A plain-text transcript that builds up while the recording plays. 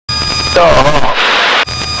Joo,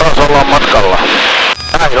 taas ollaan matkalla.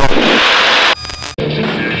 Näin on.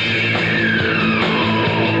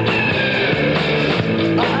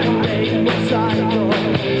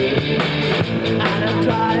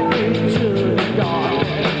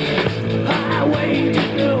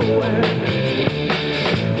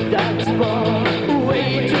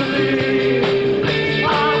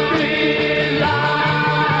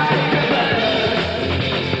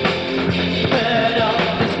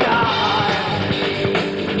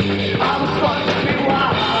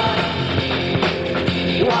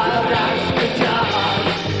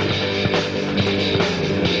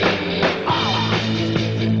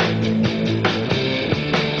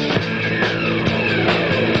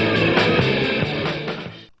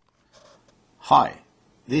 Hi,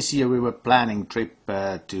 this year we were planning trip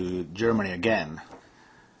to Germany again,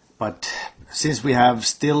 but since we have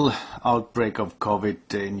still outbreak of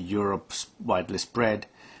COVID in Europe widely spread,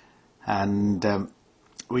 and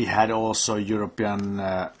we had also European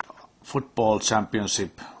football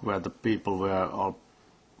championship where the people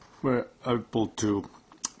were able to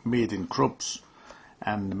meet in groups,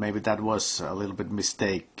 and maybe that was a little bit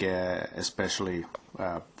mistake, especially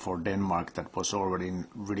for Denmark, that was already in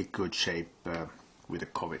really good shape with the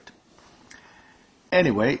COVID.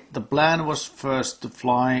 Anyway, the plan was first to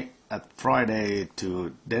fly at Friday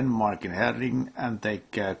to Denmark in Herning and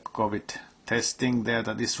take COVID testing there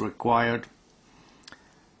that is required,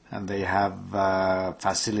 and they have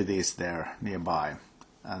facilities there nearby,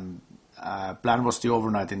 and plan was to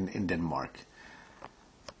overnight in Denmark.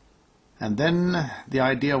 And then the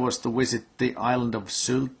idea was to visit the island of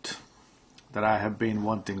Sylt that I have been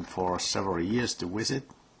wanting for several years to visit,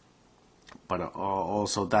 but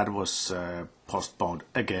also that was postponed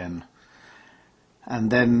again.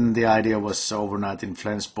 And then the idea was overnight in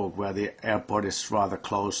Flensburg, where the airport is rather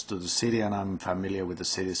close to the city, and I'm familiar with the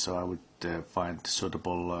city, so I would find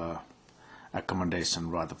suitable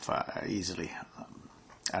accommodation rather easily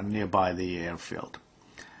and nearby the airfield.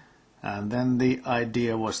 And then the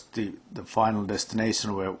idea was the final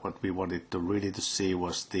destination, where what we wanted to really to see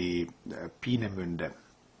was the Peenemünde.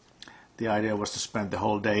 The idea was to spend the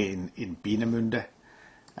whole day in Peenemünde,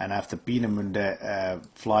 and after Peenemünde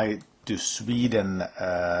fly to Sweden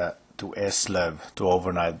to Eslöv to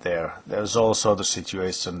overnight there. There's also the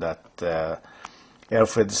situation that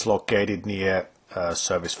airfield is located near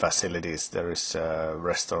service facilities. There is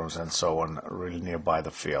restaurants and so on really nearby the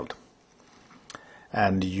field.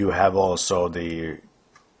 And you have also the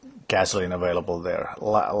gasoline available there,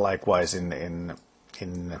 likewise in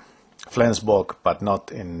Flensburg, but not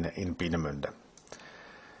in Peenemünde.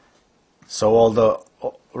 So all the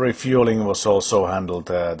refueling was also handled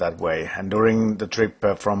that way. And during the trip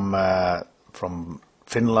from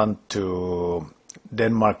Finland to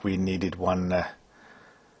Denmark, we needed one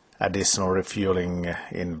additional refueling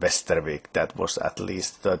in Västervik. That was at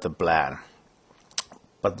least the plan.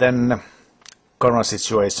 But then Corona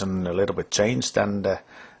situation a little bit changed, and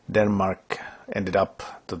Denmark ended up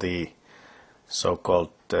to the so-called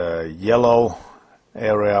yellow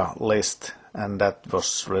area list, and that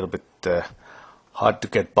was a little bit hard to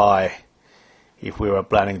get by if we were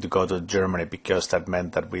planning to go to Germany, because that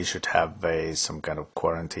meant that we should have some kind of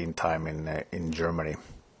quarantine time in Germany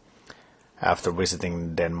after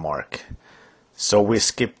visiting Denmark. So we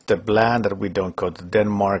skipped the plan that we don't go to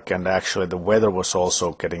Denmark, and actually the weather was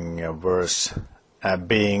also getting worse,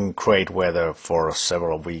 being great weather for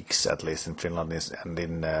several weeks, at least in Finland and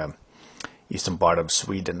in eastern part of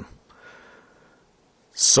Sweden.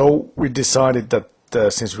 So we decided that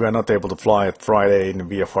since we are not able to fly at Friday in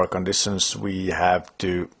VFR conditions, we have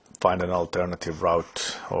to find an alternative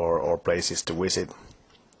route or places to visit.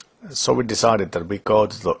 So we decided that we go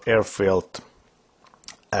to the airfield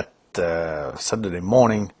at Saturday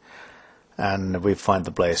morning, and we find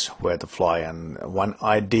the place where to fly. And one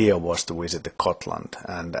idea was to visit the Gotland,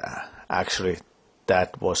 and actually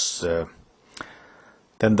that was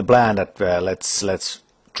then the plan that let's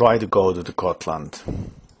try to go to the Gotland.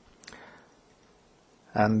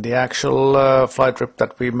 And the actual flight trip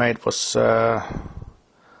that we made was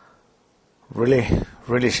really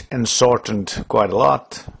shortened quite a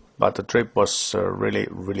lot, but the trip was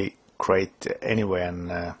really great anyway,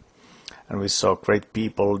 and we saw great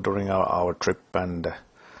people during our trip and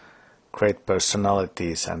great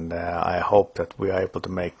personalities, and I hope that we are able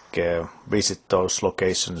to visit those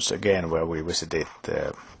locations again where we visited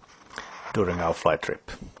during our flight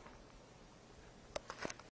trip.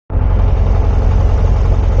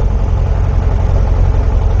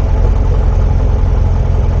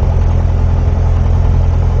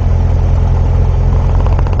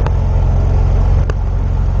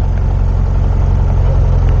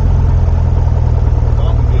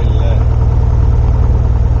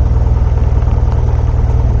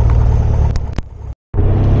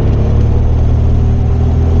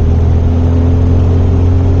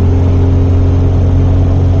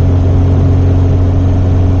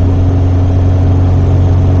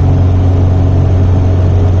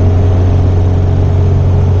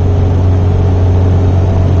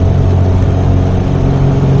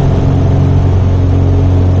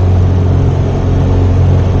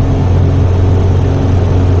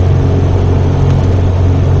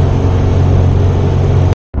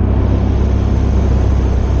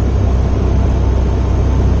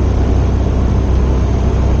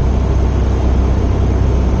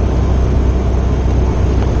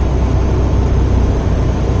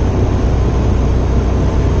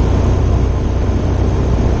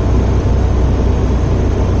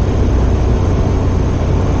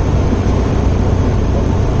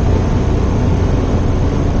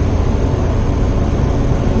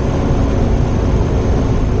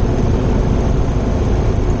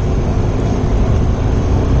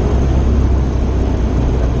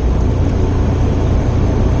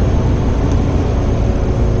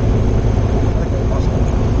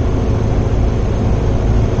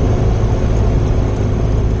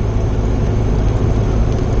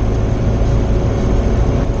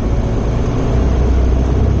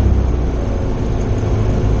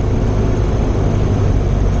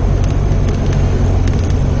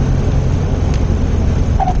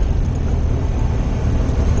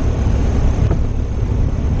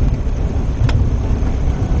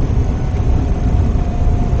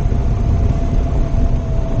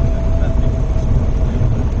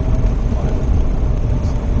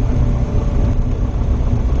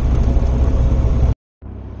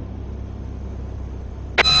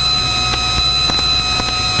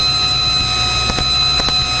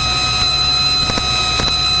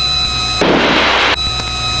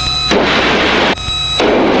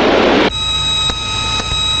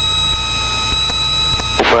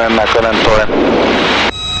 Upean näköinen toi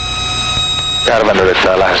järven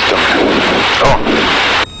yrittää lähestyminen. Oh.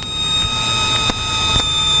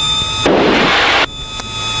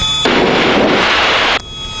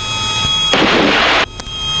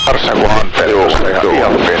 Arsen kun Anteli tuossa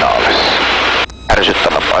ihan finaalissa.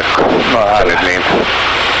 Ärsyttävä paikka. No äälit niin.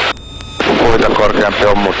 Puita korkeampi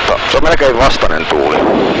on, mutta se on melkein vastainen tuuli.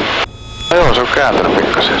 No joo, se on kääntynyt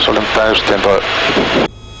pikkasen. Se oli mitään justiin toi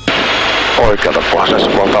oikealta pohjassa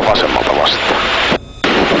puolta vasemmalta vastaan.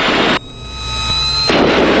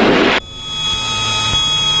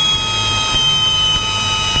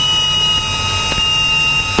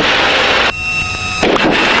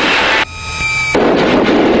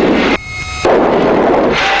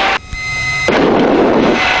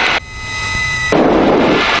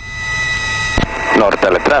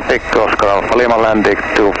 Nortelle traffic, Oscar Alpha Lima landing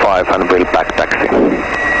 25 and will back taxi.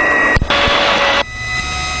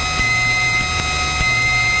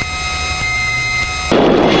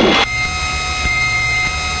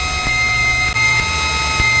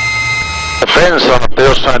 Pensaa, että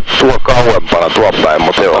jossain tuo kauempana tuo päin,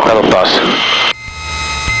 mutta joo, katsotaan.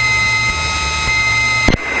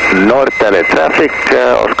 Nortelle traffic,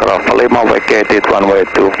 Oscar Alpha Lima vacated runway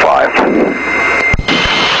 25.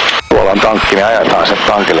 Tuolla on tankki, niin ajetaan sen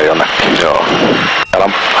tankille jonnekin. Joo.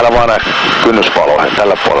 Älä vaan näe kynnysvaloihin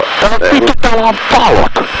tällä puolella. Täällä on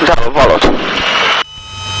valot. Täällä on valot.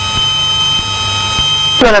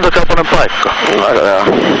 Työnentokelpoinen paikka. Aika joo.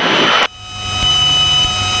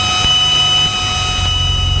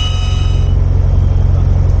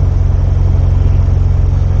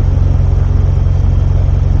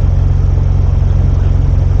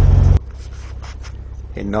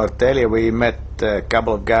 In Norrtälje we met a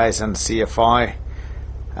couple of guys and CFI,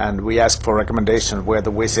 and we asked for recommendation where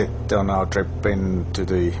to visit on our trip into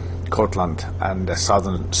the Gotland and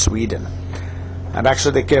southern Sweden. And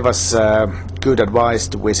actually they gave us good advice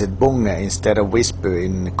to visit Bunge instead of Visby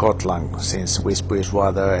in Gotland, since Visby is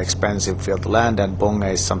rather expensive field land and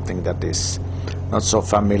Bunge is something that is not so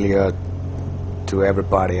familiar to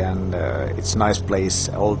everybody, and it's a nice place,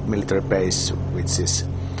 old military base which is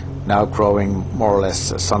now growing more or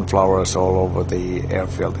less sunflowers all over the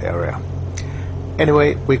airfield area.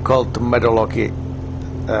 Anyway, we called the meteorology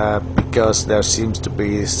because there seems to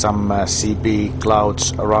be some CB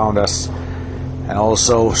clouds around us, and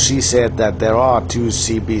also she said that there are two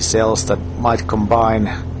CB cells that might combine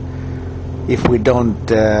if we don't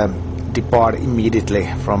depart immediately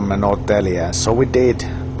from Norrtälje. So we did,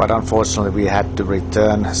 but unfortunately we had to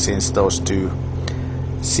return since those two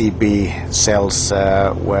CB cells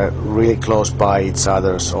were really close by each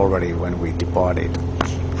other already when we departed.